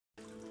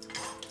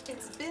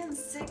been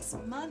 6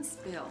 months,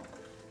 Bill.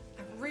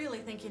 I really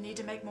think you need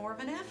to make more of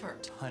an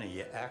effort. Honey,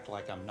 you act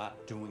like I'm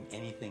not doing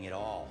anything at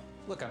all.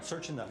 Look, I'm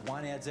searching the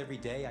wine ads every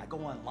day. I go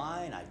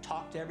online, I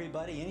talk to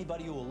everybody,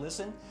 anybody who will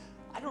listen.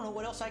 I don't know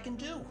what else I can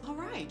do. All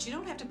right, you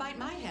don't have to bite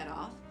my head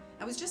off.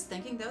 I was just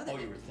thinking, though, that... Oh,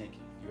 you were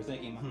thinking. You were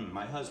thinking,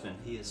 my husband,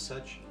 he is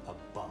such a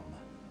bum.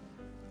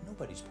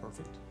 Nobody's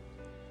perfect.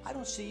 I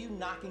don't see you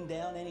knocking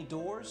down any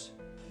doors.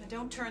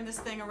 Don't turn this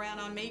thing around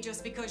on me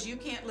just because you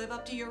can't live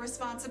up to your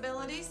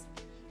responsibilities.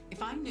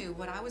 If I knew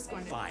what I was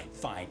going to...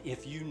 Fine.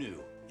 If you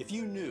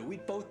knew,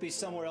 we'd both be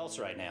somewhere else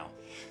right now.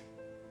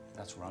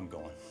 That's where I'm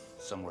going.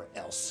 Somewhere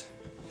else.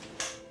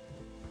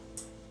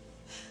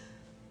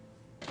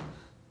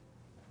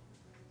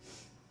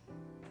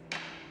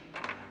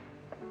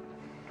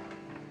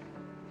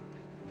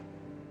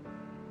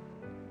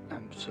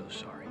 I'm so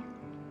sorry.